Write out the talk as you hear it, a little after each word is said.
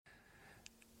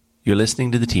You're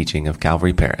listening to the teaching of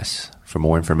Calvary Paris. For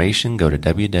more information, go to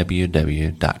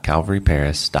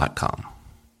www.calvaryparis.com.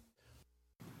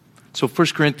 So 1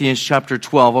 Corinthians chapter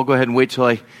 12, I'll go ahead and wait till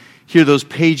I hear those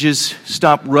pages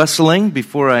stop rustling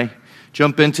before I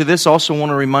jump into this. Also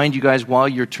want to remind you guys while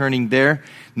you're turning there,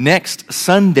 next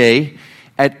Sunday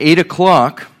at 8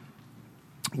 o'clock,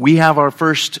 we have our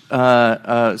first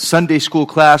Sunday school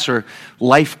class or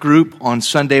life group on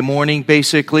Sunday morning,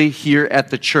 basically, here at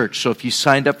the church. So if you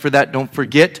signed up for that, don't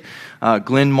forget,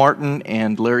 Glenn Martin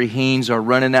and Larry Haynes are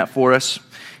running that for us.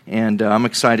 And I'm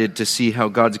excited to see how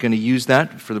God's going to use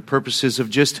that for the purposes of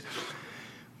just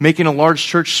making a large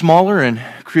church smaller and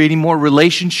creating more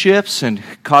relationships and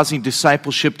causing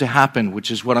discipleship to happen, which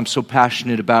is what I'm so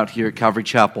passionate about here at Calvary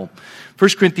Chapel. 1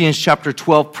 Corinthians chapter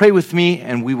 12, pray with me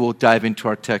and we will dive into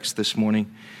our text this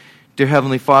morning. Dear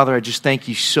Heavenly Father, I just thank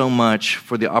you so much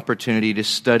for the opportunity to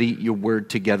study your word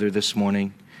together this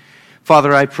morning.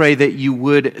 Father, I pray that you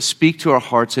would speak to our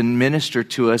hearts and minister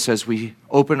to us as we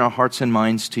open our hearts and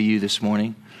minds to you this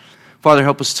morning. Father,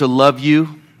 help us to love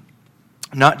you,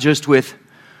 not just with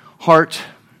heart,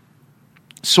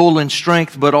 soul, and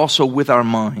strength, but also with our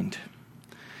mind.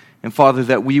 And Father,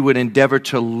 that we would endeavor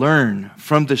to learn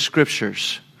from the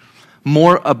Scriptures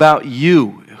more about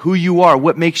you, who you are,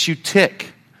 what makes you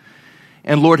tick.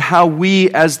 And Lord, how we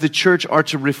as the church are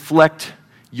to reflect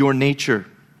your nature.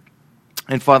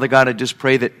 And Father God, I just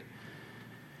pray that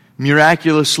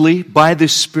miraculously, by the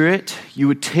Spirit, you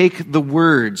would take the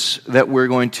words that we're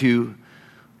going to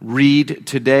read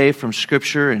today from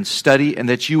Scripture and study, and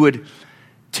that you would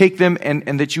take them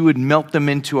and that you would melt them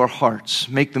into our hearts,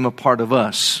 make them a part of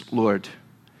us, Lord,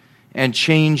 and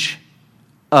change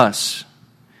us,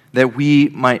 that we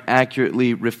might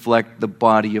accurately reflect the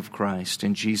body of Christ.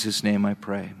 In Jesus' name I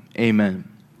pray. Amen.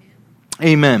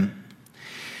 Amen.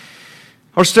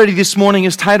 Our study this morning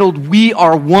is titled, We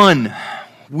Are One.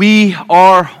 We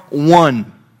are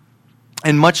one.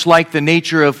 And much like the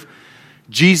nature of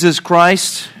Jesus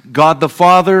Christ, God the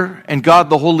Father, and God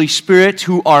the Holy Spirit,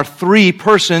 who are three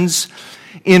persons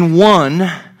in one,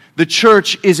 the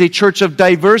church is a church of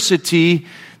diversity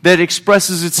that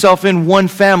expresses itself in one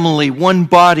family, one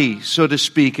body, so to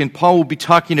speak. And Paul will be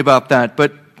talking about that.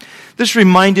 But this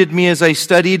reminded me as I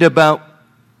studied about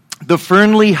the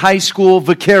Fernley High School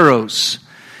Vaqueros.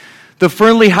 The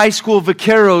Fernley High School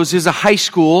Vaqueros is a high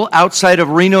school outside of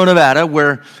Reno, Nevada,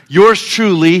 where yours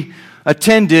truly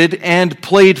attended and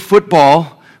played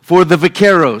football for the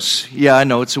Vaqueros. Yeah, I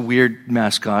know, it's a weird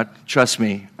mascot. Trust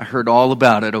me, I heard all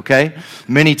about it, okay?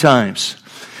 Many times.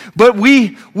 But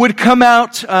we would come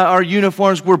out, our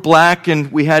uniforms were black,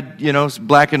 and we had,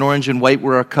 black and orange and white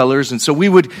were our colors. And so we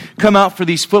would come out for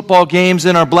these football games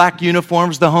in our black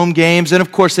uniforms, the home games. And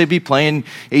of course, they'd be playing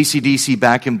AC/DC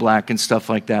Back in Black and stuff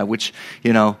like that, which,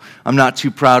 I'm not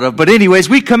too proud of. But anyways,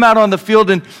 we'd come out on the field,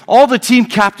 and all the team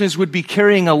captains would be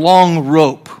carrying a long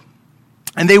rope.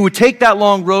 And they would take that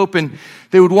long rope and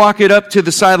they would walk it up to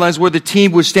the sidelines where the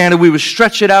team would stand, and we would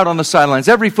stretch it out on the sidelines.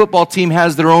 Every football team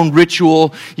has their own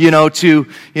ritual,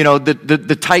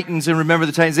 the Titans, and remember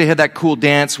the Titans, they had that cool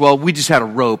dance. Well, we just had a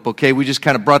rope, okay? We just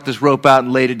kind of brought this rope out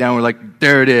and laid it down. We're like,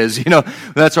 there it is.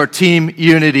 That's our team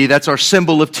unity. That's our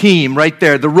symbol of team right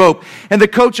there, the rope. And the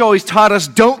coach always taught us,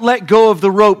 don't let go of the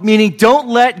rope, meaning don't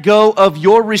let go of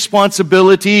your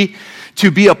responsibility to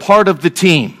be a part of the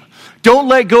team. Don't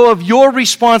let go of your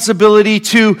responsibility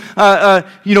to,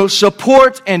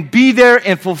 support and be there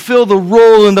and fulfill the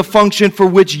role and the function for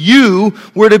which you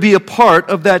were to be a part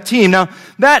of that team. Now,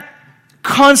 that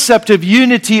concept of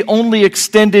unity only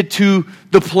extended to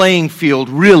the playing field,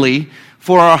 really,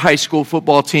 for our high school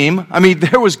football team. I mean,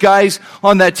 there was guys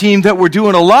on that team that were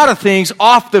doing a lot of things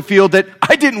off the field that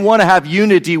I didn't want to have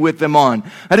unity with them on.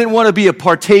 I didn't want to be a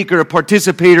partaker, a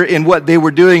participator in what they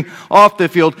were doing off the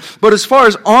field. But as far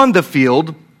as on the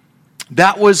field,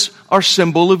 that was our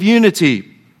symbol of unity.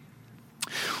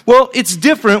 Well, it's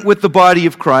different with the body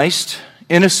of Christ,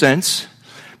 in a sense,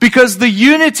 because the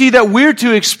unity that we're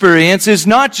to experience is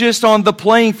not just on the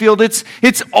playing field, it's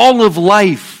all of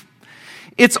life.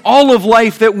 It's all of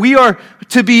life that we are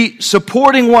to be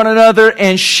supporting one another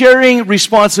and sharing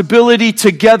responsibility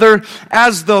together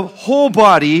as the whole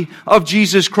body of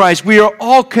Jesus Christ. We are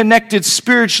all connected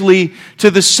spiritually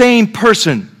to the same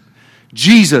person,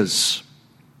 Jesus.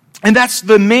 And that's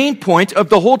the main point of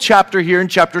the whole chapter here in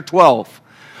chapter 12.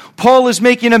 Paul is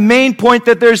making a main point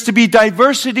that there's to be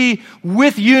diversity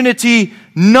with unity,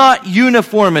 not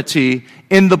uniformity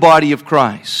in the body of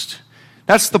Christ.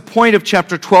 That's the point of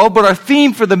chapter 12, but our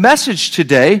theme for the message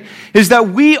today is that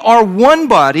we are one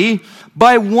body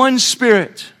by one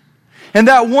Spirit. And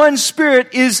that one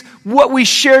Spirit is what we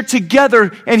share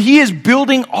together, and He is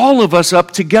building all of us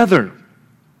up together.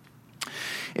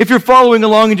 If you're following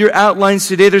along in your outlines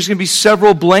today, there's going to be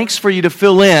several blanks for you to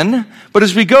fill in. But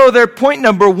as we go there, point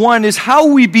number 1 is how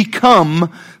we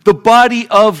become the body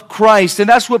of Christ. And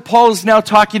that's what Paul is now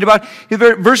talking about. In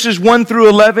verses 1 through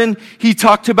 11, he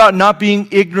talked about not being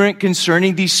ignorant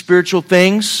concerning these spiritual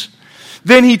things.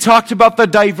 Then he talked about the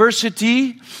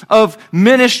diversity of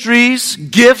ministries,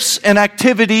 gifts, and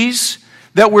activities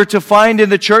that we're to find in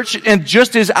the church. And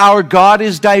just as our God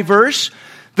is diverse,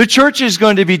 the church is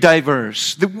going to be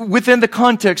diverse within the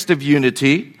context of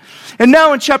unity. And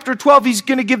now in chapter 12, he's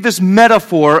going to give this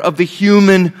metaphor of the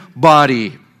human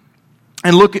body.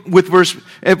 And look at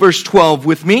verse 12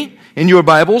 with me in your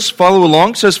Bibles. Follow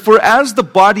along. It says, "For as the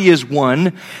body is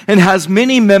one and has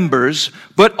many members,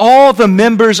 but all the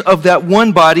members of that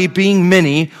one body, being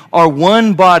many, are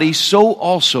one body, so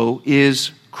also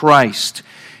is Christ."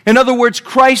 In other words,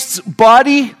 Christ's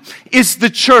body is the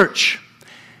church.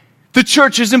 The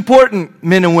church is important,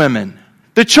 men and women.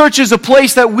 The church is a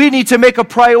place that we need to make a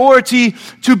priority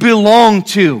to belong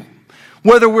to.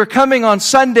 Whether we're coming on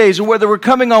Sundays or whether we're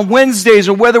coming on Wednesdays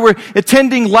or whether we're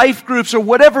attending life groups or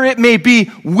whatever it may be,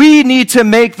 we need to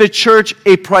make the church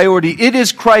a priority. It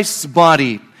is Christ's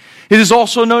body. It is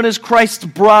also known as Christ's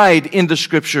bride in the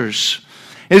scriptures.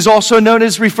 It is also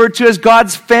referred to as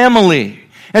God's family.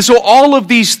 And so all of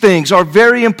these things are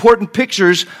very important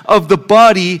pictures of the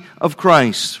body of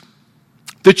Christ.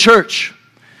 The church.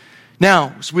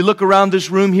 Now, as we look around this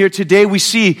room here today, we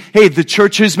see, hey, the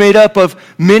church is made up of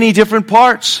many different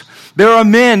parts. There are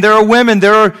men, there are women,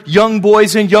 there are young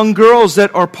boys and young girls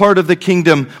that are part of the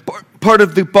kingdom, part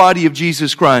of the body of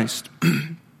Jesus Christ.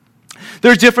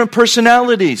 There's different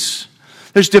personalities.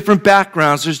 There's different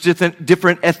backgrounds. There's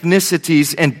different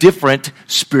ethnicities and different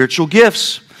spiritual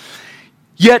gifts.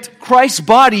 Yet Christ's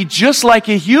body, just like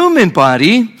a human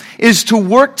body, is to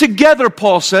work together,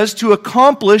 Paul says, to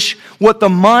accomplish what the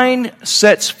mind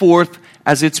sets forth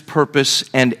as its purpose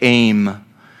and aim.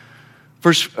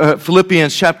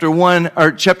 Philippians chapter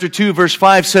 2, verse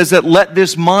 5 says that let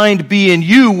this mind be in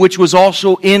you, which was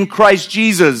also in Christ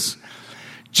Jesus.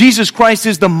 Jesus Christ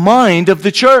is the mind of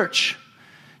the church.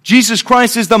 Jesus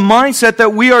Christ is the mindset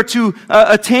that we are to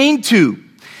attain to.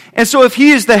 And so if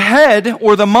He is the head,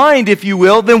 or the mind, if you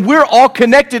will, then we're all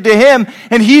connected to Him,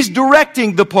 and He's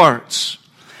directing the parts.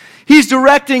 He's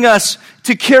directing us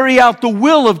to carry out the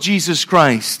will of Jesus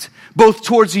Christ, both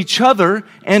towards each other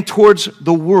and towards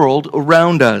the world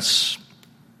around us.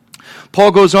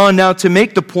 Paul goes on now to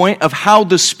make the point of how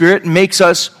the Spirit makes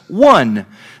us one.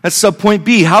 That's subpoint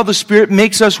B, how the Spirit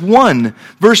makes us one.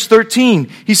 Verse 13,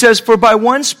 he says, "For by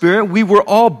one Spirit we were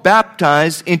all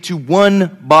baptized into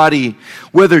one body,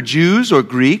 whether Jews or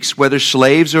Greeks, whether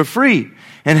slaves or free,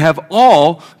 and have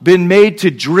all been made to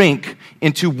drink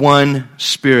into one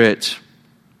Spirit."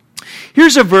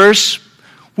 Here's a verse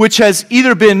which has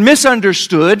either been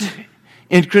misunderstood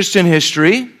in Christian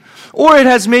history, or it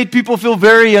has made people feel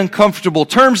very uncomfortable.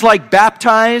 Terms like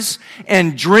baptize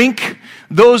and drink,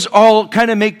 those all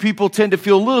kind of make people tend to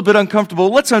feel a little bit uncomfortable.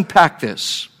 Let's unpack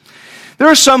this. There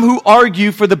are some who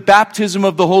argue for the baptism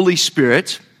of the Holy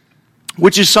Spirit,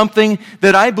 which is something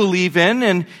that I believe in,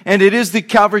 and it is the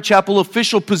Calvary Chapel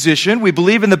official position. We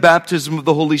believe in the baptism of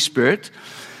the Holy Spirit.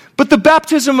 But the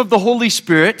baptism of the Holy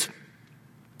Spirit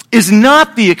is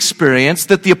not the experience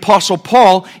that the Apostle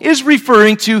Paul is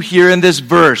referring to here in this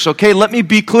verse. Okay, let me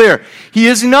be clear. He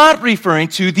is not referring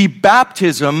to the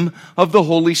baptism of the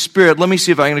Holy Spirit. Let me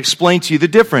see if I can explain to you the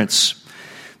difference.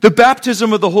 The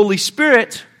baptism of the Holy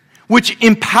Spirit, which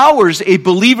empowers a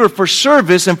believer for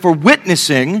service and for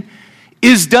witnessing,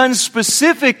 is done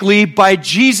specifically by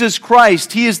Jesus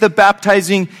Christ. He is the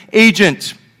baptizing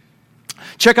agent.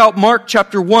 Check out Mark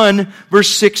chapter 1, verse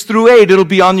 6 through 8. It'll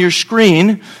be on your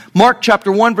screen. Mark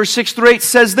chapter 1, verse 6 through 8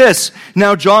 says this,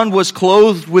 "Now John was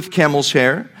clothed with camel's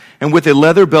hair and with a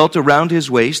leather belt around his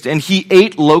waist, and he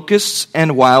ate locusts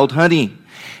and wild honey.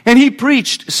 And he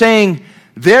preached, saying,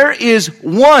 'There is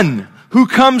one who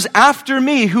comes after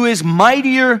me, who is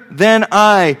mightier than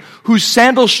I, whose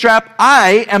sandal strap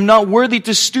I am not worthy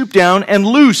to stoop down and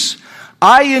loose.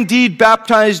 I indeed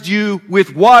baptized you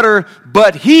with water,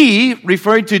 but He,'"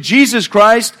 referring to Jesus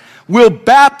Christ, "'will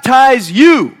baptize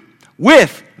you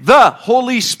with the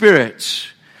Holy Spirit.'"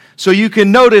 So you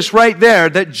can notice right there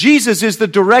that Jesus is the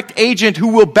direct agent who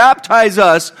will baptize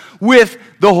us with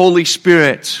the Holy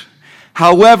Spirit.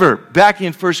 However, back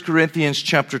in 1 Corinthians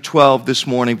chapter 12 this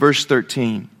morning, verse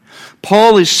 13,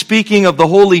 Paul is speaking of the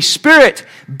Holy Spirit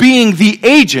being the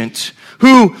agent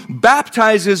who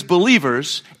baptizes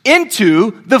believers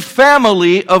into the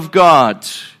family of God.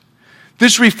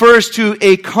 This refers to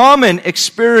a common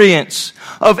experience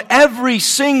of every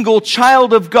single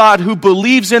child of God who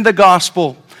believes in the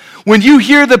gospel. When you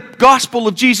hear the gospel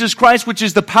of Jesus Christ, which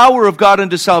is the power of God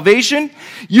unto salvation,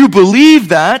 you believe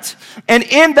that. And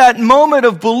in that moment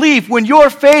of belief, when your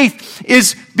faith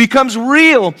becomes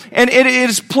real and it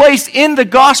is placed in the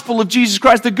gospel of Jesus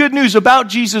Christ, the good news about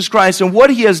Jesus Christ and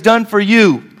what He has done for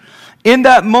you, in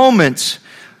that moment,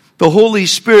 the Holy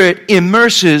Spirit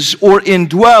immerses or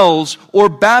indwells or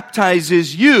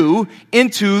baptizes you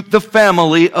into the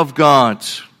family of God.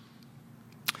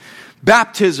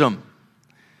 Baptism.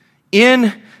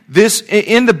 In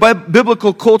the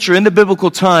biblical culture, in the biblical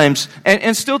times,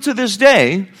 and still to this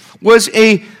day, was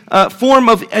a form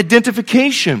of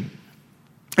identification.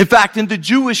 In fact, in the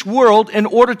Jewish world, in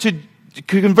order to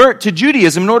convert to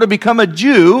Judaism, in order to become a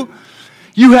Jew,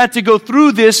 you had to go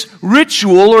through this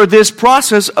ritual or this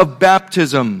process of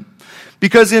baptism.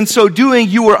 Because in so doing,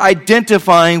 you were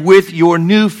identifying with your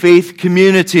new faith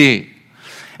community.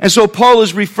 And so Paul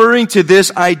is referring to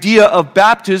this idea of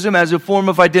baptism as a form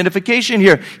of identification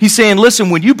here. He's saying, listen,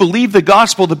 when you believe the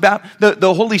gospel,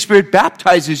 the Holy Spirit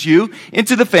baptizes you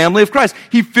into the family of Christ.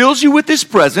 He fills you with His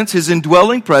presence, His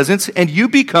indwelling presence, and you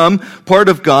become part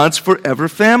of God's forever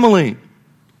family.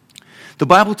 The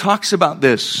Bible talks about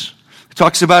this. It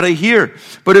talks about it here.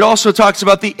 But it also talks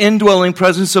about the indwelling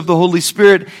presence of the Holy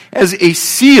Spirit as a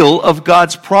seal of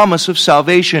God's promise of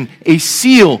salvation. A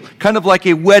seal, kind of like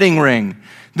a wedding ring.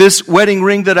 This wedding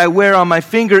ring that I wear on my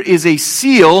finger is a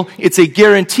seal. It's a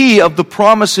guarantee of the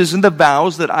promises and the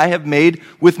vows that I have made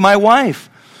with my wife.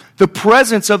 The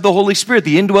presence of the Holy Spirit,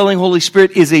 the indwelling Holy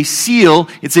Spirit, is a seal.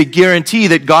 It's a guarantee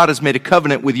that God has made a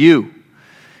covenant with you.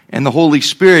 And the Holy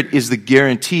Spirit is the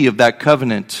guarantee of that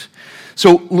covenant.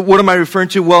 So what am I referring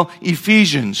to? Well,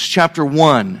 Ephesians chapter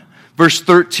 1, verse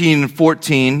 13 and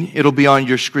 14. It'll be on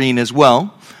your screen as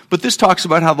well. But this talks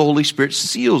about how the Holy Spirit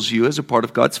seals you as a part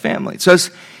of God's family. It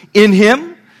says, in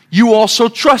Him you also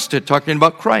trusted, talking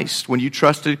about Christ, when you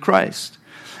trusted Christ.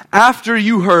 After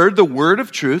you heard the word of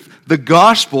truth, the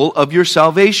gospel of your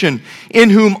salvation, in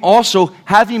whom also,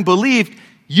 having believed,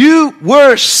 you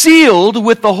were sealed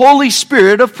with the Holy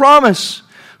Spirit of promise,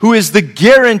 who is the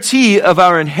guarantee of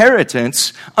our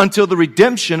inheritance until the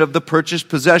redemption of the purchased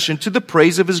possession to the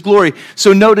praise of His glory.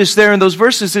 So notice there in those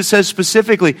verses it says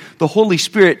specifically, the Holy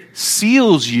Spirit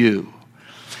seals you.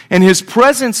 And His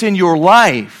presence in your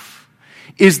life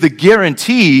is the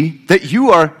guarantee that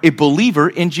you are a believer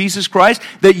in Jesus Christ,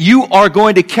 that you are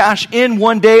going to cash in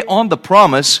one day on the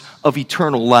promise of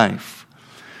eternal life.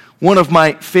 One of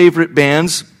my favorite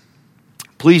bands,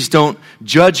 please don't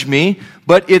judge me,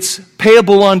 but it's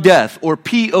Payable on Death, or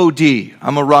P.O.D.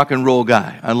 I'm a rock and roll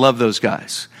guy. I love those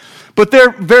guys. But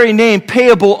their very name,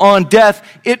 Payable on Death,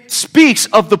 it speaks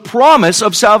of the promise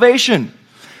of salvation.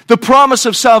 The promise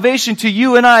of salvation to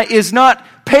you and I is not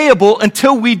payable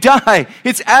until we die.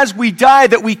 It's as we die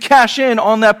that we cash in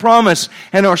on that promise.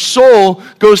 And our soul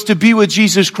goes to be with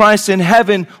Jesus Christ in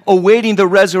heaven, awaiting the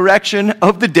resurrection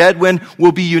of the dead, when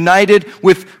we'll be united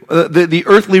with the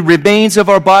earthly remains of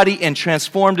our body and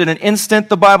transformed in an instant,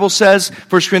 the Bible says.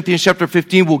 1 Corinthians chapter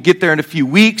 15, we'll get there in a few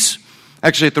weeks.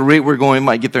 Actually, at the rate we're going, we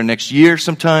might get there next year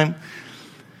sometime.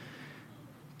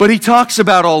 But he talks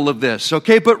about all of this,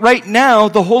 okay? But right now,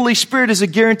 the Holy Spirit is a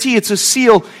guarantee. It's a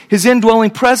seal, His indwelling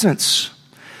presence.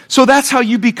 So that's how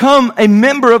you become a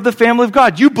member of the family of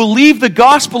God. You believe the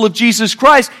gospel of Jesus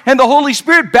Christ, and the Holy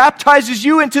Spirit baptizes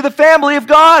you into the family of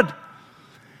God.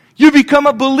 You become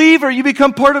a believer. You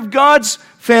become part of God's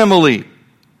family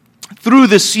through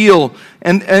the seal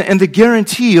and the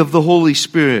guarantee of the Holy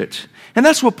Spirit. And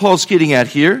that's what Paul's getting at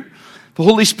here. The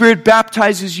Holy Spirit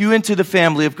baptizes you into the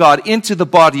family of God, into the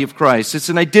body of Christ. It's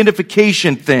an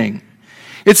identification thing.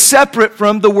 It's separate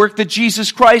from the work that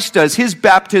Jesus Christ does. His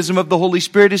baptism of the Holy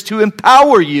Spirit is to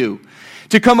empower you,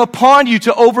 to come upon you,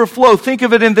 to overflow. Think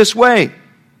of it in this way.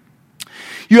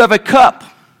 You have a cup.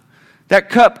 That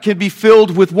cup can be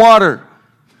filled with water.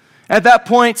 At that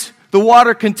point, the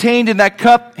water contained in that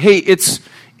cup, hey, it's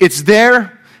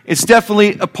there. It's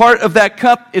definitely a part of that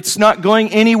cup. It's not going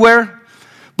anywhere.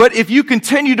 But if you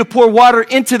continue to pour water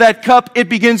into that cup, it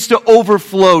begins to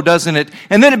overflow, doesn't it?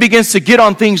 And then it begins to get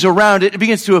on things around it. It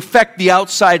begins to affect the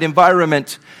outside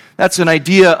environment. That's an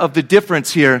idea of the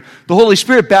difference here. The Holy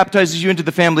Spirit baptizes you into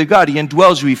the family of God. He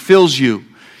indwells you. He fills you.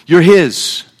 You're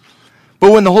His.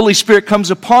 But when the Holy Spirit comes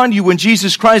upon you, when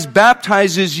Jesus Christ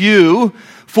baptizes you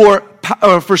for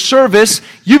service,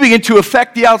 you begin to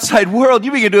affect the outside world.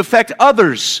 You begin to affect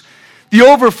others. The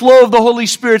overflow of the Holy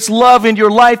Spirit's love in your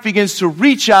life begins to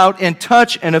reach out and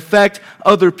touch and affect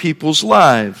other people's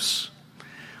lives.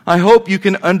 I hope you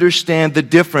can understand the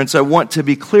difference. I want to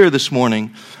be clear this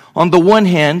morning. On the one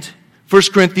hand,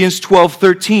 1 Corinthians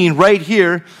 12:13, right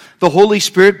here, the Holy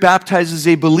Spirit baptizes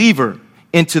a believer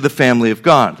into the family of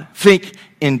God. Think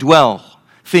indwell.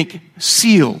 Think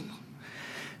seal.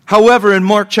 However, in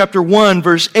Mark chapter 1,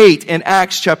 verse 8, and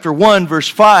Acts chapter 1, verse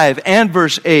 5, and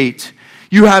verse 8,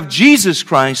 you have Jesus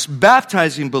Christ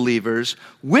baptizing believers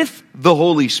with the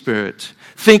Holy Spirit.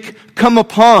 Think come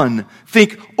upon.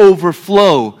 Think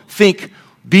overflow. Think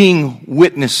being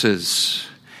witnesses.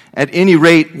 At any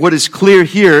rate, what is clear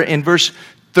here in verse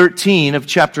 13 of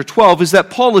chapter 12 is that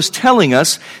Paul is telling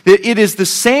us that it is the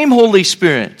same Holy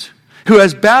Spirit who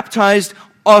has baptized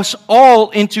us all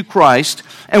into Christ,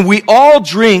 and we all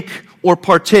drink or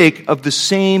partake of the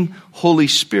same Holy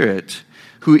Spirit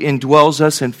who indwells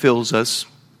us and fills us.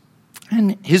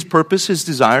 And his purpose, his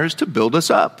desire is to build us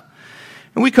up.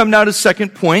 And we come now to the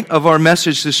second point of our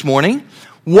message this morning,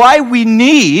 why we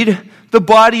need the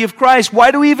body of Christ.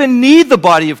 Why do we even need the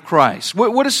body of Christ?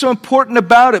 What is so important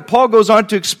about it? Paul goes on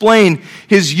to explain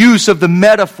his use of the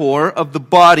metaphor of the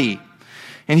body.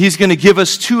 And he's going to give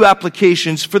us two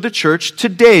applications for the church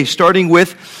today, starting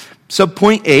with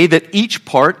subpoint A, that each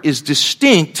part is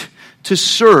distinct to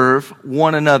serve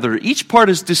one another. Each part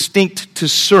is distinct to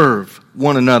serve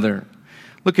one another.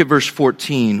 Look at verse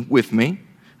 14 with me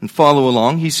and follow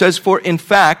along. He says, for in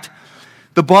fact,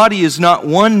 the body is not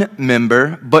one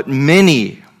member, but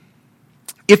many.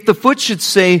 If the foot should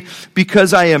say,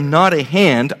 because I am not a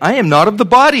hand, I am not of the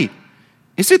body,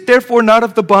 is it therefore not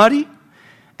of the body?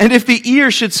 And if the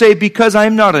ear should say, because I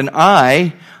am not an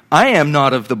eye, I am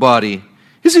not of the body,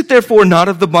 is it therefore not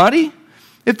of the body?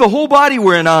 If the whole body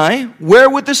were an eye, where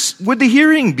would the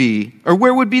hearing be? Or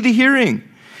where would be the hearing?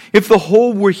 If the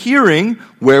whole were hearing,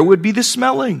 where would be the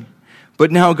smelling?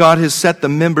 But now God has set the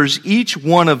members, each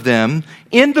one of them,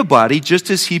 in the body just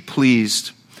as he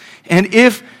pleased. And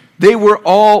if they were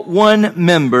all one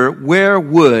member, where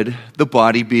would the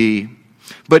body be?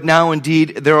 But now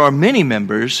indeed there are many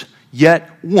members, yet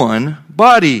one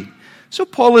body. So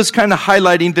Paul is kind of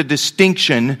highlighting the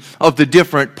distinction of the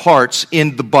different parts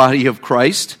in the body of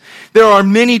Christ. There are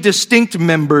many distinct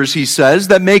members, he says,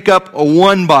 that make up a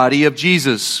one body of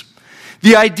Jesus.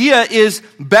 The idea is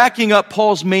backing up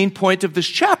Paul's main point of this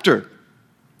chapter,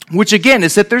 which again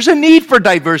is that there's a need for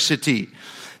diversity.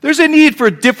 There's a need for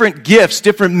different gifts,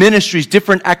 different ministries,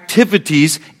 different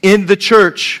activities in the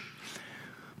church.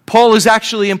 Paul is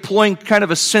actually employing kind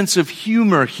of a sense of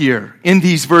humor here in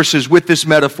these verses with this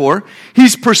metaphor.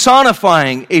 He's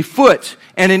personifying a foot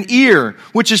and an ear,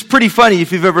 which is pretty funny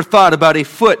if you've ever thought about a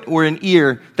foot or an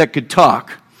ear that could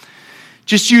talk.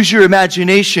 Just use your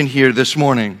imagination here this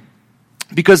morning,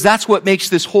 because that's what makes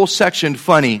this whole section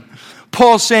funny.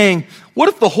 Paul's saying, what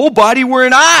if the whole body were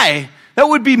an eye? That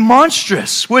would be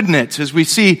monstrous, wouldn't it? As we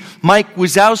see Mike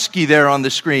Wazowski there on the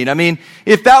screen. I mean,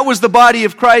 if that was the body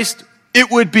of Christ, it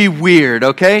would be weird,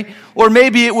 okay? Or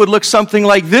maybe it would look something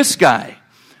like this guy,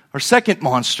 our second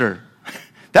monster.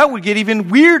 That would get even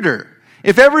weirder.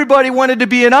 If everybody wanted to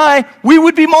be an eye, we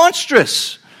would be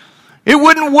monstrous. It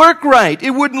wouldn't work right.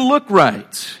 It wouldn't look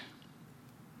right.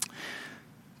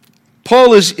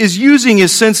 Paul is using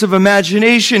his sense of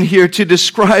imagination here to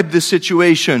describe the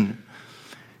situation.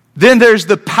 Then there's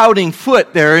the pouting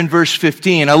foot there in verse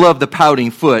 15. I love the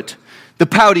pouting foot. The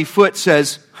pouty foot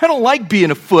says, I don't like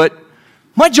being a foot.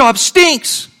 My job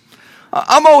stinks.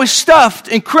 I'm always stuffed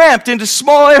and cramped into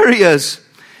small areas.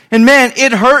 And man,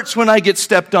 it hurts when I get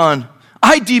stepped on.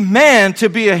 I demand to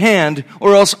be a hand,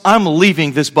 or else I'm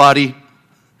leaving this body.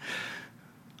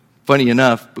 Funny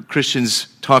enough, but Christians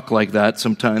talk like that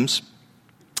sometimes.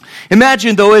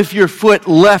 Imagine, though, if your foot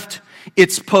left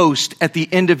its post at the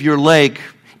end of your leg.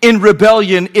 In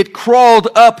rebellion, it crawled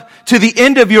up to the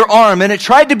end of your arm and it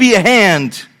tried to be a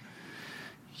hand.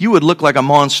 You would look like a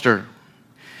monster.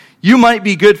 You might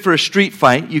be good for a street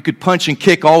fight. You could punch and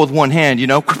kick all with one hand,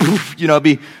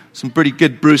 be some pretty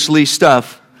good Bruce Lee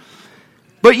stuff.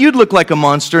 But you'd look like a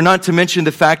monster, not to mention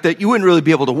the fact that you wouldn't really be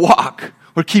able to walk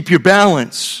or keep your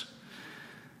balance.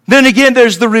 Then again,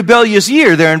 there's the rebellious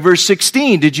ear there in verse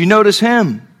 16. Did you notice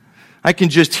him? I can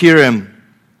just hear him.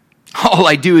 All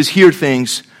I do is hear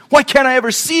things. Why can't I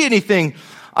ever see anything?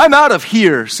 I'm out of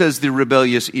here, says the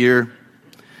rebellious ear.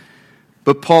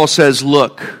 But Paul says,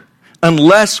 look,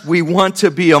 unless we want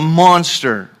to be a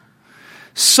monster,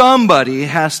 somebody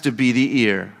has to be the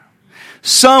ear.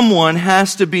 Someone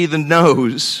has to be the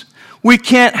nose. We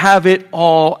can't have it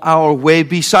all our way.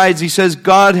 Besides, he says,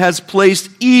 God has placed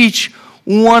each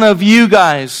one of you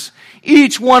guys,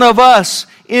 each one of us,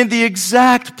 in the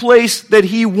exact place that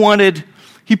he wanted.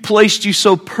 He placed you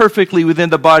so perfectly within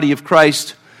the body of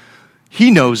Christ. He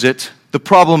knows it. The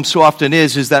problem so often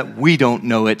is that we don't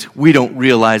know it. We don't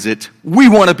realize it. We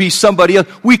want to be somebody else.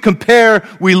 We compare,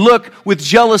 we look with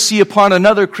jealousy upon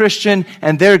another Christian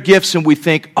and their gifts, and we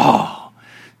think, oh,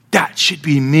 that should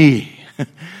be me.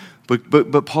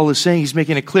 But Paul is saying, he's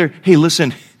making it clear, hey,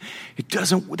 listen, it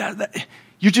doesn't,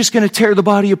 you're just going to tear the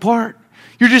body apart.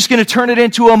 You're just going to turn it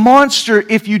into a monster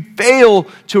if you fail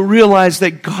to realize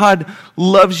that God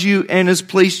loves you and has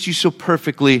placed you so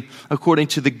perfectly according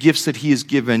to the gifts that He has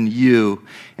given you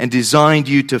and designed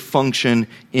you to function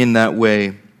in that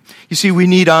way. You see, we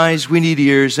need eyes, we need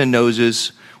ears and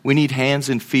noses, we need hands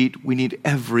and feet, we need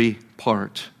every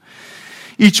part.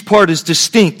 Each part is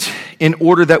distinct in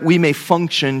order that we may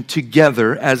function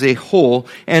together as a whole.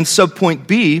 And subpoint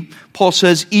B, Paul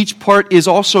says each part is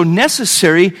also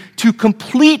necessary to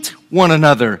complete one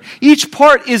another. Each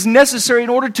part is necessary in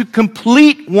order to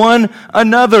complete one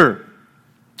another.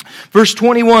 Verse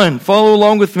 21, follow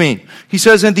along with me. He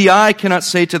says, and the eye cannot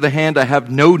say to the hand, I have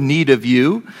no need of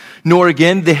you, nor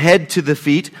again the head to the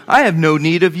feet, I have no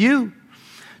need of you.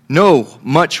 No,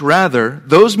 much rather,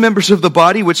 those members of the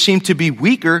body which seem to be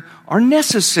weaker are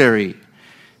necessary.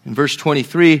 In verse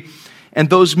 23, and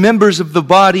those members of the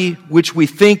body which we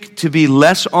think to be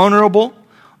less honorable,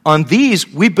 on these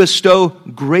we bestow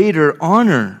greater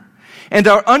honor. And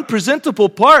our unpresentable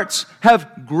parts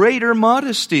have greater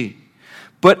modesty,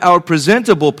 but our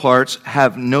presentable parts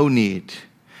have no need.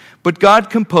 But God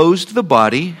composed the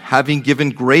body, having given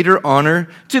greater honor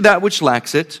to that which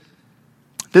lacks it,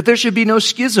 that there should be no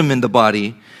schism in the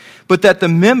body, but that the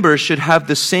members should have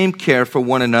the same care for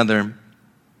one another.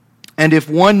 And if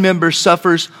one member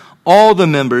suffers, all the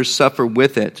members suffer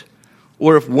with it.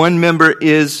 Or if one member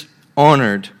is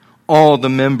honored, all the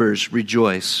members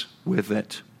rejoice with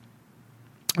it.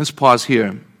 Let's pause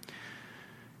here.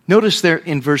 Notice there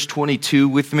in verse 22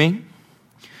 with me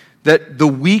that the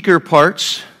weaker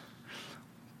parts,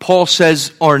 Paul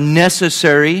says, are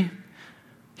necessary.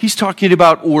 He's talking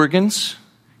about organs.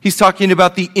 He's talking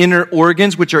about the inner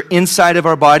organs which are inside of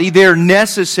our body. They're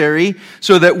necessary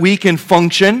so that we can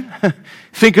function.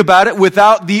 Think about it.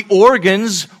 Without the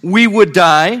organs, we would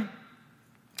die.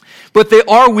 But they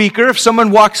are weaker. If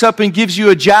someone walks up and gives you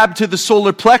a jab to the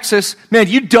solar plexus, man,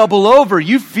 you double over.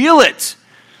 You feel it.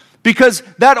 Because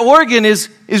that organ is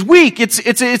weak.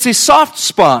 It's a soft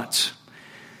spot.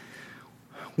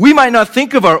 We might not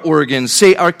think of our organs,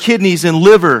 say our kidneys and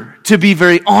liver, to be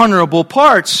very honorable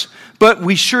parts, but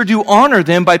we sure do honor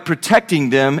them by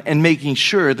protecting them and making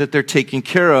sure that they're taken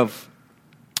care of.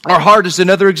 Our heart is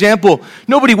another example.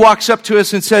 Nobody walks up to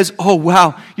us and says, oh,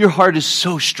 wow, your heart is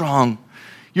so strong.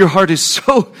 Your heart is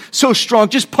so strong,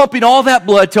 just pumping all that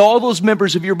blood to all those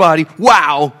members of your body.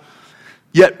 Wow.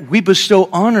 Yet we bestow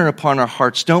honor upon our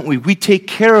hearts, don't we? We take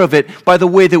care of it by the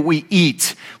way that we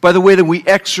eat, by the way that we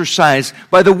exercise,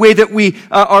 by the way that we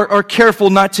are careful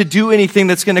not to do anything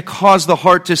that's going to cause the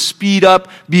heart to speed up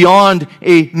beyond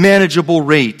a manageable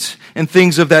rate and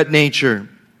things of that nature.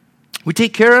 We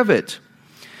take care of it.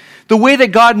 The way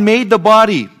that God made the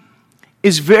body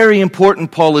is very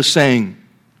important, Paul is saying.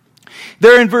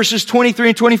 There in verses 23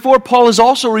 and 24, Paul is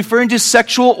also referring to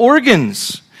sexual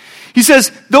organs. He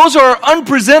says, those are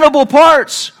unpresentable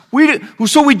parts.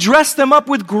 So we dress them up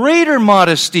with greater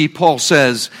modesty, Paul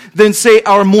says, than, say,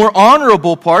 our more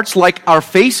honorable parts, like our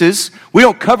faces. We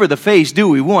don't cover the face, do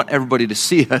we? We want everybody to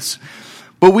see us.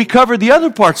 But we cover the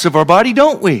other parts of our body,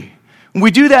 don't we? And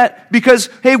we do that because,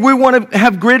 hey, we want to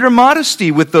have greater modesty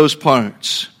with those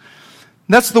parts.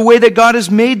 That's the way that God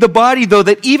has made the body, though,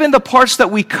 that even the parts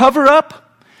that we cover up,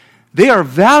 they are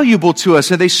valuable to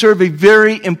us, and they serve a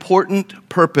very important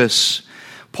purpose.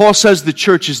 Paul says the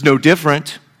church is no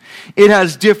different. It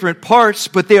has different parts,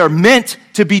 but they are meant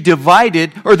to be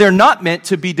divided, or they're not meant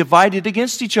to be divided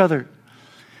against each other.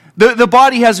 The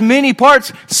body has many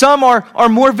parts. Some are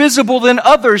more visible than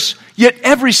others, yet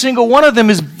every single one of them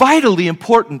is vitally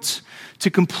important to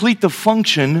complete the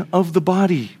function of the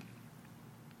body.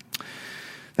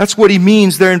 That's what he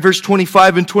means there in verse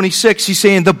 25 and 26. He's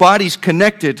saying the body's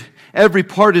connected. Every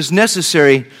part is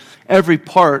necessary. Every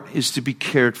part is to be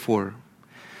cared for.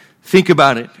 Think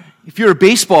about it. If you're a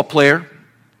baseball player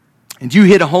and you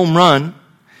hit a home run,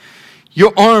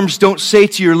 your arms don't say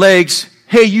to your legs,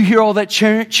 hey, you hear all that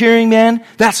cheering, man?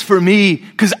 That's for me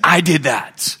because I did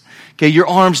that. Okay, your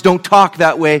arms don't talk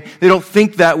that way. They don't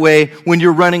think that way when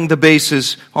you're running the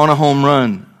bases on a home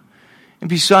run. And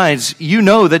besides, you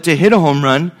know that to hit a home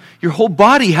run, your whole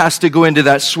body has to go into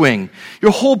that swing.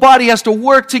 Your whole body has to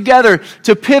work together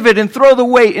to pivot and throw the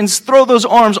weight and throw those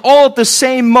arms all at the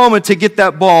same moment to get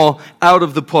that ball out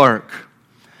of the park.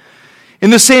 In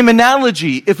the same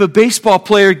analogy, if a baseball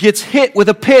player gets hit with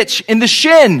a pitch in the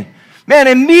shin, man,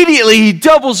 immediately he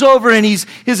doubles over and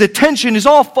his attention is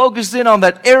all focused in on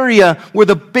that area where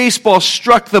the baseball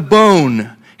struck the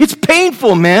bone. It's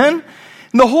painful, man.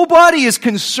 And the whole body is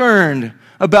concerned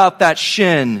about that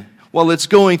shin while it's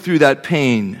going through that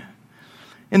pain.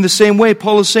 In the same way,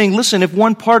 Paul is saying, listen, if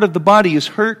one part of the body is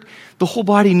hurt, the whole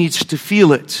body needs to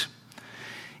feel it.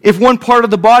 If one part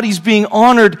of the body is being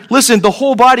honored, listen, the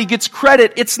whole body gets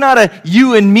credit. It's not a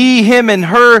you and me, him and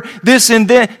her, this and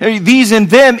them, these and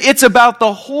them. It's about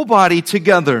the whole body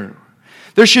together.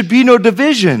 There should be no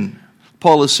division,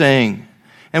 Paul is saying.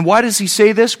 And why does he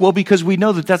say this? Well, because we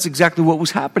know that that's exactly what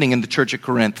was happening in the church at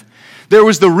Corinth. There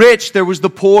was the rich, there was the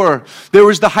poor, there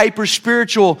was the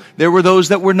hyper-spiritual, there were those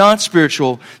that were not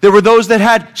spiritual. There were those that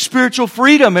had spiritual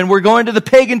freedom and were going to the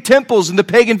pagan temples and the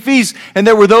pagan feasts, and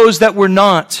there were those that were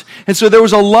not. And so there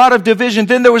was a lot of division.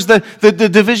 Then there was the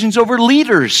divisions over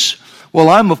leaders. Well,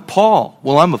 I'm of Paul.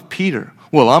 Well, I'm of Peter.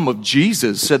 Well, I'm of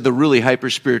Jesus, said the really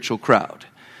hyper-spiritual crowd.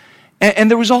 And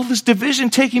there was all this division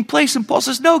taking place, and Paul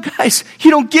says, no, guys,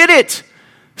 you don't get it.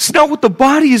 It's not what the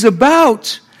body is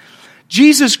about.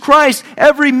 Jesus Christ,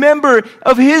 every member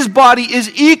of his body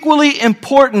is equally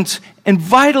important and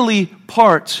vitally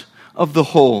part of the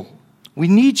whole. We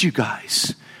need you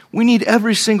guys. We need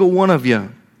every single one of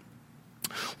you.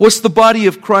 What's the body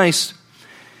of Christ?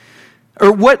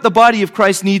 Or what the body of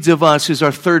Christ needs of us is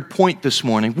our third point this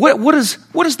morning. What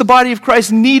does the body of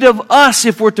Christ need of us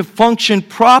if we're to function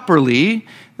properly?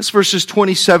 That's verses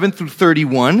 27 through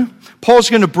 31. Paul's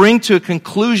going to bring to a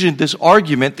conclusion this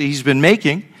argument that he's been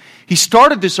making. He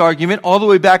started this argument all the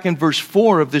way back in verse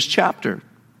 4 of this chapter.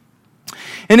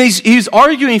 And he's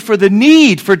arguing for the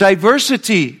need for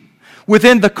diversity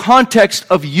within the context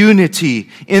of unity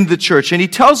in the church. And he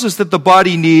tells us that the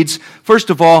body needs, first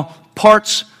of all,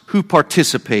 parts who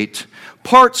participate.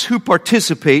 Parts who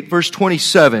participate, verse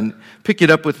 27. Pick it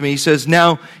up with me. He says,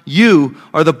 now you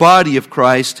are the body of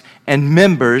Christ and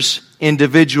members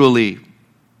individually.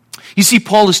 You see,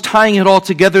 Paul is tying it all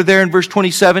together there in verse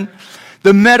 27.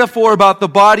 The metaphor about the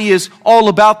body is all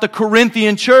about the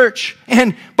Corinthian church.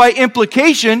 And by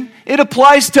implication, it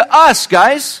applies to us,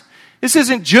 guys. This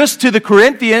isn't just to the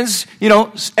Corinthians,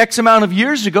 X amount of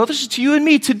years ago. This is to you and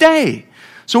me today.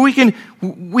 So we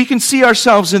can see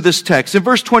ourselves in this text. In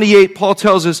verse 28, Paul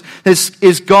tells us this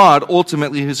is God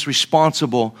ultimately who's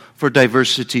responsible for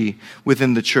diversity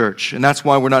within the church. And that's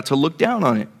why we're not to look down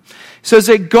on it. It says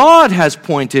that God has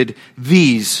appointed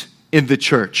these in the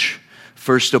church.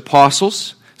 First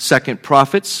apostles, second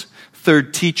prophets,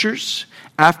 third teachers,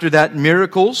 after that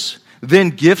miracles, then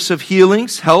gifts of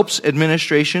healings, helps,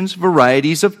 administrations,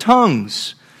 varieties of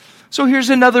tongues. So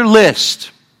here's another list.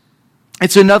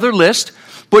 It's another list,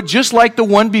 but just like the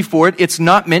one before it, it's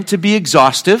not meant to be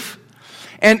exhaustive.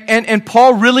 And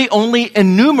Paul really only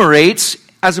enumerates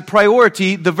as a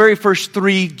priority the very first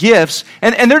three gifts.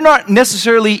 And they're not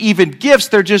necessarily even gifts,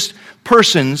 they're just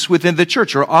persons within the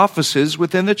church or offices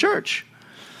within the church.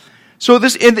 So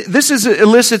this is a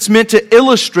list that's meant to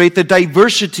illustrate the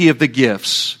diversity of the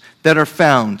gifts that are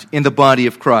found in the body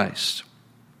of Christ.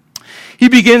 He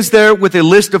begins there with a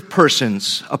list of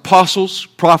persons, apostles,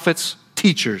 prophets,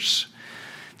 teachers.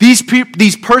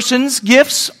 These persons'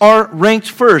 gifts are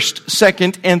ranked first,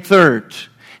 second, and third.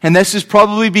 And this is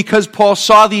probably because Paul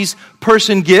saw these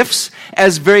person gifts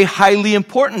as very highly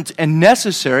important and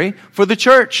necessary for the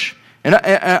church. And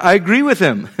I agree with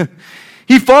him.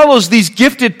 He follows these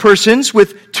gifted persons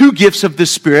with two gifts of the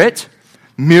Spirit,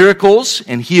 miracles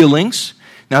and healings.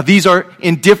 Now these are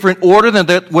in different order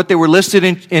than what they were listed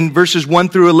in verses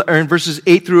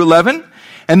 8 through 11.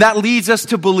 And that leads us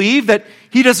to believe that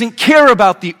he doesn't care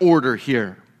about the order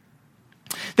here.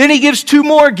 Then he gives two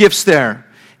more gifts there,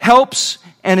 helps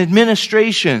and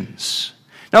administrations.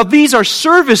 Now these are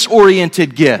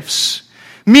service-oriented gifts,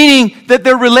 meaning that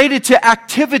they're related to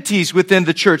activities within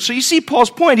the church. So you see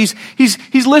Paul's point.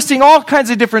 He's listing all kinds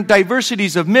of different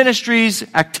diversities of ministries,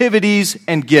 activities,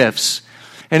 and gifts.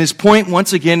 And his point,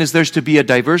 once again, is there's to be a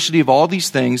diversity of all these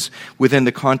things within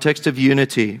the context of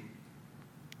unity.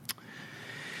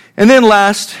 And then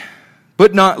last,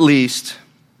 but not least,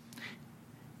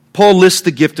 Paul lists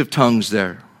the gift of tongues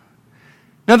there.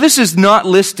 Now this is not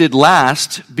listed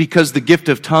last because the gift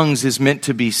of tongues is meant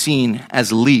to be seen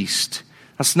as least.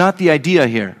 That's not the idea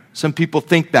here. Some people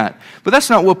think that. But that's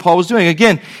not what Paul was doing.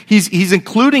 Again, he's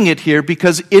including it here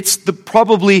because it's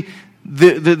probably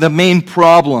the main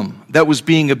problem that was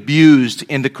being abused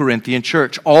in the Corinthian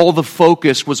church. All the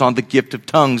focus was on the gift of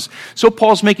tongues. So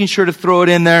Paul's making sure to throw it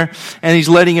in there, and he's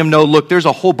letting him know, look, there's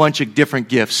a whole bunch of different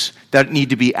gifts that need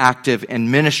to be active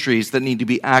and ministries that need to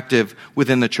be active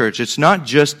within the church. It's not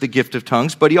just the gift of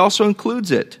tongues, but he also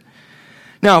includes it.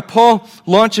 Now, Paul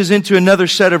launches into another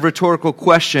set of rhetorical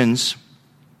questions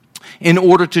in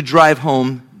order to drive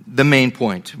home the main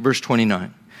point. Verse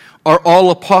 29. Are all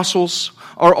apostles?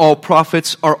 Are all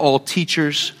prophets? Are all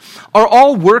teachers? Are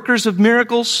all workers of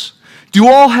miracles? Do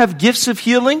all have gifts of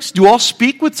healings? Do all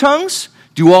speak with tongues?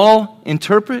 Do all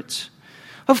interpret?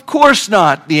 Of course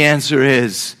not, the answer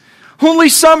is. Only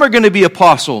some are going to be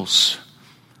apostles.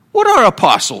 What are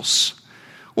apostles?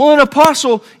 Well, an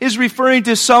apostle is referring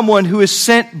to someone who is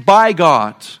sent by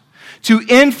God to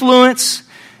influence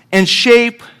and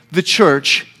shape the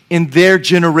church in their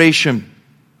generation.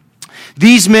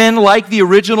 These men, like the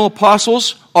original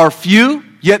apostles, are few,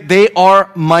 yet they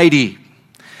are mighty.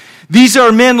 These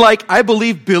are men like, I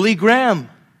believe, Billy Graham,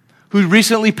 who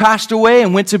recently passed away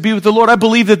and went to be with the Lord. I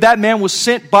believe that that man was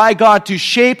sent by God to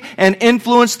shape and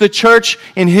influence the church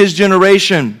in his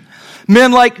generation.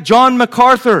 Men like John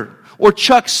MacArthur, or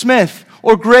Chuck Smith,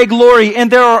 or Greg Laurie,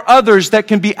 and there are others that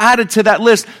can be added to that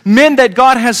list. Men that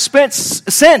God has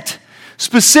sent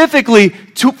specifically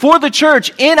for the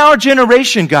church in our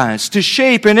generation, guys, to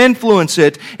shape and influence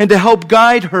it and to help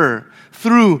guide her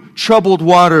through troubled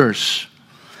waters.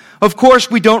 Of course,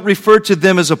 we don't refer to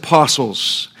them as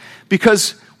apostles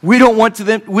because we don't want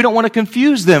to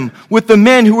confuse them with the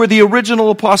men who were the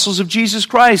original apostles of Jesus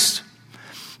Christ.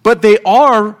 But they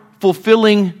are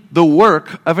fulfilling the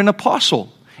work of an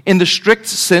apostle in the strict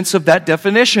sense of that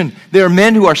definition. They are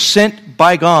men who are sent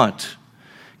by God.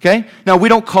 Okay? Now, we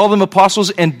don't call them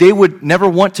apostles, and they would never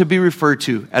want to be referred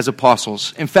to as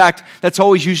apostles. In fact, that's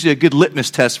always usually a good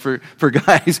litmus test for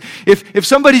guys. If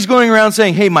somebody's going around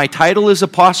saying, hey, my title is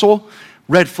apostle,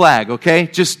 red flag, okay?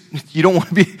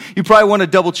 You probably want to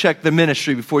double check the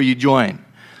ministry before you join.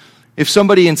 If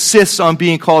somebody insists on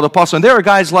being called apostle, and there are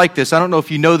guys like this, I don't know if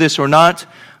you know this or not.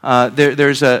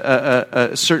 There's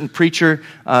a certain preacher.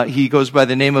 He goes by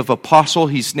the name of Apostle.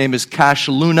 His name is Cash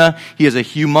Luna. He has a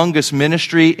humongous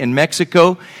ministry in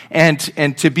Mexico. And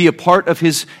to be a part of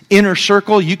his inner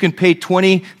circle, you can pay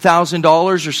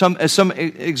 $20,000 or some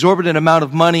exorbitant amount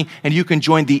of money, and you can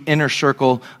join the inner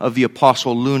circle of the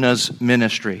Apostle Luna's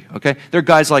ministry. Okay? There are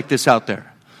guys like this out there.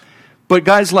 But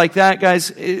guys like that,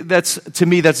 to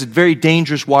me, that's very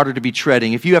dangerous water to be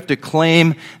treading. If you have to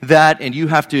claim that and you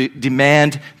have to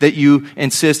demand that you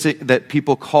insist that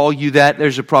people call you that,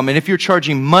 there's a problem. And if you're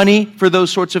charging money for those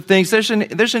sorts of things, there's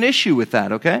an issue with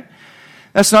that, okay?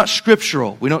 That's not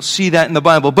scriptural. We don't see that in the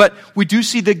Bible. But we do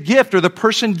see the gift or the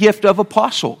person gift of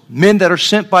apostle, men that are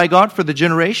sent by God for the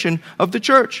generation of the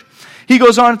church. He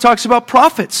goes on and talks about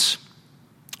prophets.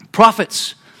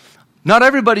 Prophets. Not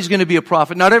everybody's going to be a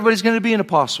prophet. Not everybody's going to be an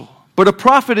apostle. But a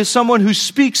prophet is someone who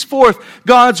speaks forth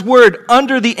God's word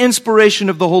under the inspiration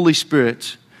of the Holy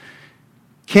Spirit.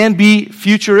 Can be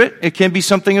future. It can be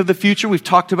something of the future. We've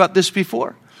talked about this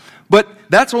before. But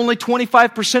that's only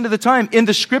 25% of the time. In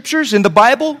the scriptures, in the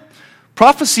Bible,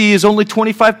 prophecy is only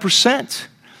 25%.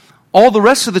 All the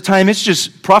rest of the time, it's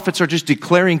just prophets are just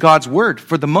declaring God's word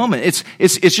for the moment.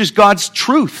 It's just God's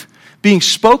truth being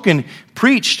spoken,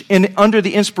 preached under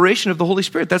the inspiration of the Holy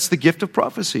Spirit. That's the gift of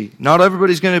prophecy. Not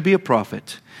everybody's going to be a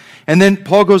prophet. And then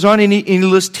Paul goes on and he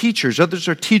lists teachers. Others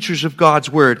are teachers of God's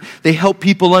word. They help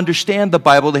people understand the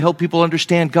Bible. They help people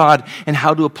understand God and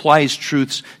how to apply his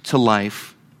truths to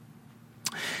life.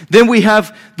 Then we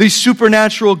have these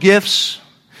supernatural gifts.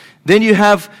 Then you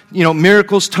have,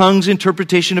 miracles, tongues,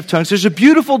 interpretation of tongues. There's a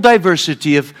beautiful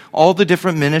diversity of all the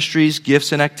different ministries,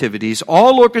 gifts, and activities,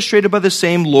 all orchestrated by the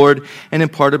same Lord and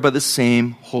imparted by the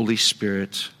same Holy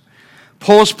Spirit.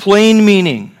 Paul's plain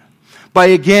meaning, by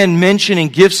again mentioning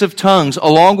gifts of tongues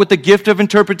along with the gift of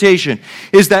interpretation,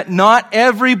 is that not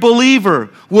every believer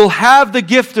will have the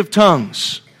gift of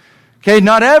tongues. Okay,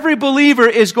 not every believer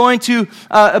is going to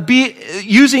be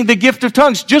using the gift of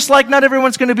tongues, just like not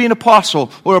everyone's going to be an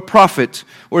apostle or a prophet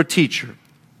or a teacher.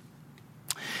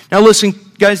 Now listen,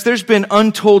 guys, there's been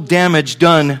untold damage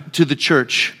done to the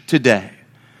church today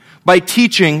by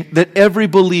teaching that every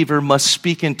believer must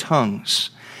speak in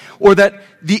tongues, or that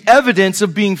the evidence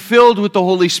of being filled with the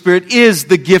Holy Spirit is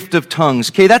the gift of tongues.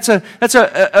 Okay, that's a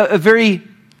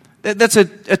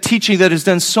teaching that has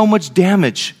done so much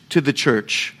damage to the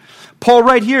church. Paul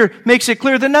right here makes it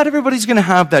clear that not everybody's going to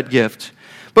have that gift.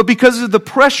 But because of the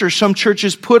pressure some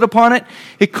churches put upon it,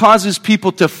 it causes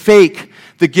people to fake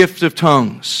the gift of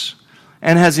tongues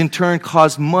and has in turn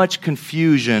caused much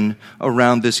confusion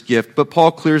around this gift. But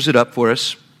Paul clears it up for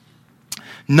us.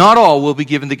 Not all will be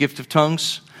given the gift of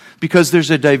tongues because there's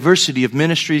a diversity of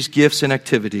ministries, gifts, and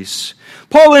activities.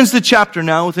 Paul ends the chapter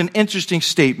now with an interesting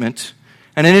statement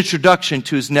and an introduction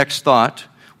to his next thought,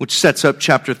 which sets up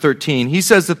chapter 13. He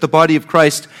says that the body of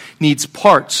Christ needs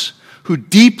parts who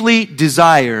deeply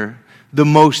desire the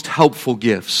most helpful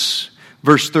gifts.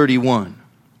 Verse 31.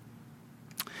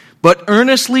 But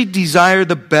earnestly desire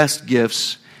the best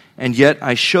gifts, and yet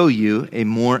I show you a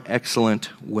more excellent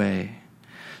way.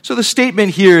 So the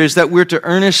statement here is that we're to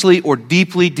earnestly or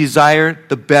deeply desire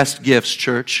the best gifts,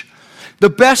 church. The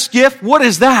best gift, what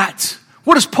is that?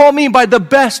 What does Paul mean by the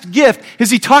best gift? Is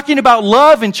he talking about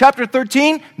love in chapter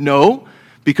 13? No,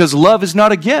 because love is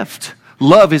not a gift.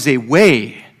 Love is a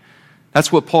way.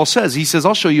 That's what Paul says. He says,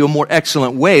 I'll show you a more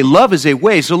excellent way. Love is a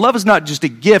way. So love is not just a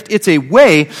gift, it's a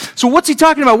way. So what's he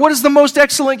talking about? What is the most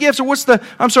excellent gifts? Or what's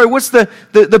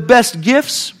the best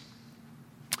gifts?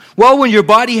 Well, when your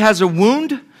body has a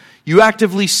wound, you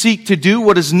actively seek to do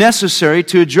what is necessary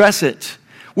to address it.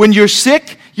 When you're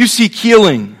sick, you seek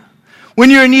healing. When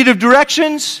you're in need of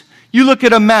directions, you look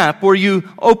at a map or you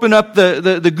open up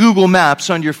the Google Maps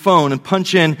on your phone and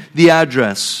punch in the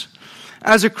address.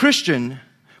 As a Christian,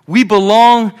 we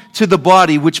belong to the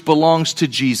body which belongs to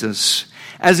Jesus.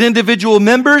 As individual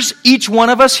members, each one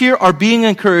of us here are being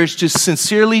encouraged to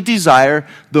sincerely desire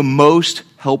the most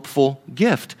helpful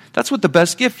gift. That's what the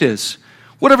best gift is.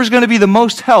 Whatever's going to be the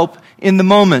most help in the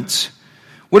moment.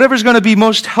 Whatever's going to be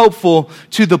most helpful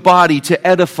to the body to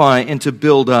edify and to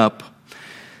build up.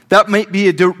 That might be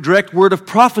a direct word of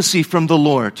prophecy from the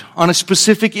Lord on a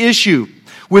specific issue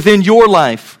within your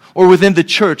life or within the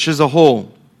church as a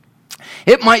whole.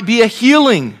 It might be a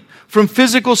healing from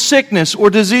physical sickness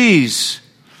or disease.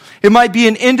 It might be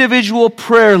an individual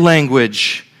prayer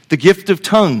language, the gift of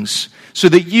tongues, so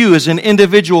that you as an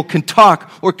individual can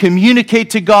talk or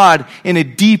communicate to God in a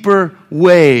deeper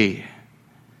way.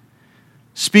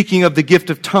 Speaking of the gift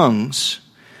of tongues,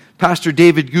 Pastor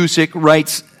David Gusick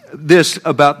writes this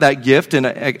about that gift, and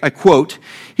I quote,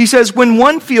 he says, when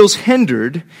one feels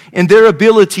hindered in their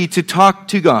ability to talk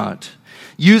to God,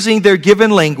 using their given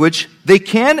language, they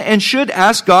can and should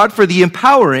ask God for the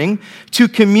empowering to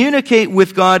communicate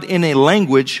with God in a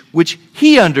language which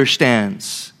He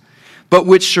understands, but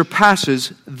which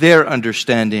surpasses their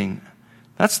understanding.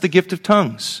 That's the gift of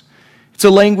tongues. It's a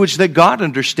language that God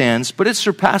understands, but it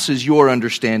surpasses your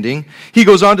understanding. He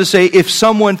goes on to say, if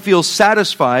someone feels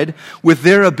satisfied with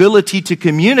their ability to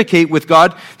communicate with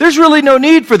God, there's really no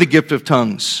need for the gift of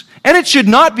tongues. And it should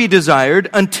not be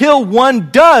desired until one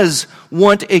does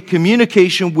want a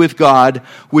communication with God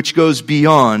which goes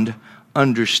beyond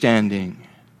understanding.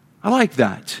 I like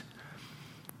that.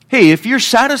 Hey, if you're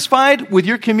satisfied with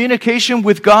your communication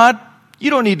with God, you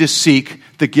don't need to seek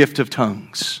the gift of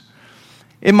tongues.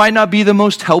 It might not be the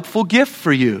most helpful gift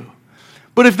for you.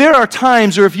 But if there are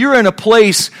times, or if you're in a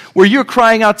place where you're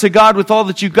crying out to God with all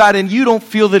that you've got and you don't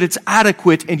feel that it's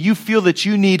adequate and you feel that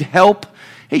you need help,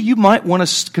 hey, you might want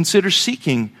to consider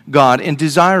seeking God and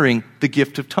desiring the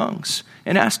gift of tongues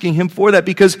and asking Him for that,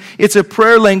 because it's a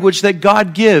prayer language that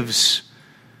God gives.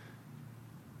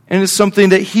 And it's something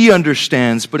that He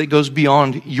understands, but it goes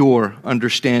beyond your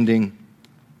understanding.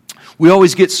 We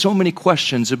always get so many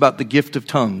questions about the gift of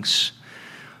tongues.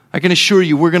 I can assure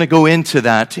you we're going to go into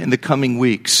that in the coming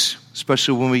weeks,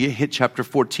 especially when we hit chapter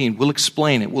 14. We'll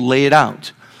explain it. We'll lay it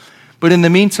out. But in the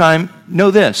meantime,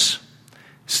 know this.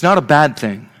 It's not a bad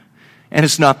thing, and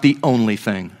it's not the only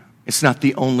thing. It's not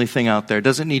the only thing out there. It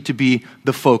doesn't need to be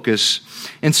the focus.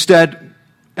 Instead,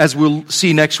 as we'll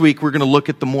see next week, we're going to look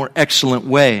at the more excellent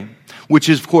way, which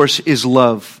is, of course, is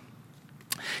love.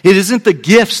 It isn't the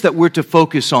gifts that we're to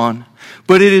focus on,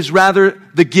 but it is rather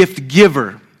the gift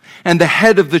giver and the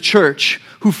head of the church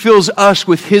who fills us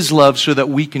with His love so that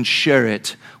we can share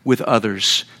it with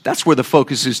others. That's where the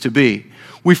focus is to be.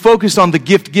 We focus on the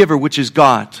gift giver, which is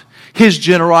God. His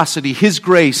generosity, His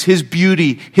grace, His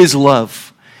beauty, His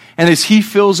love. And as He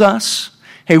fills us,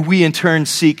 hey, we in turn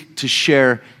seek to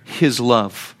share His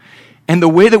love. And the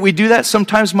way that we do that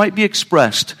sometimes might be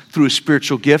expressed through a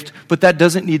spiritual gift, but that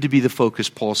doesn't need to be the focus,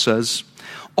 Paul says.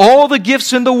 All the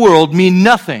gifts in the world mean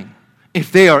nothing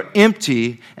if they are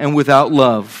empty and without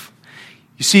love.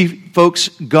 You see, folks,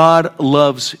 God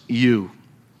loves you.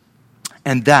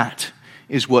 And that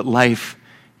is what life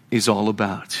is all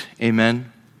about.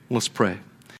 Amen? Let's pray.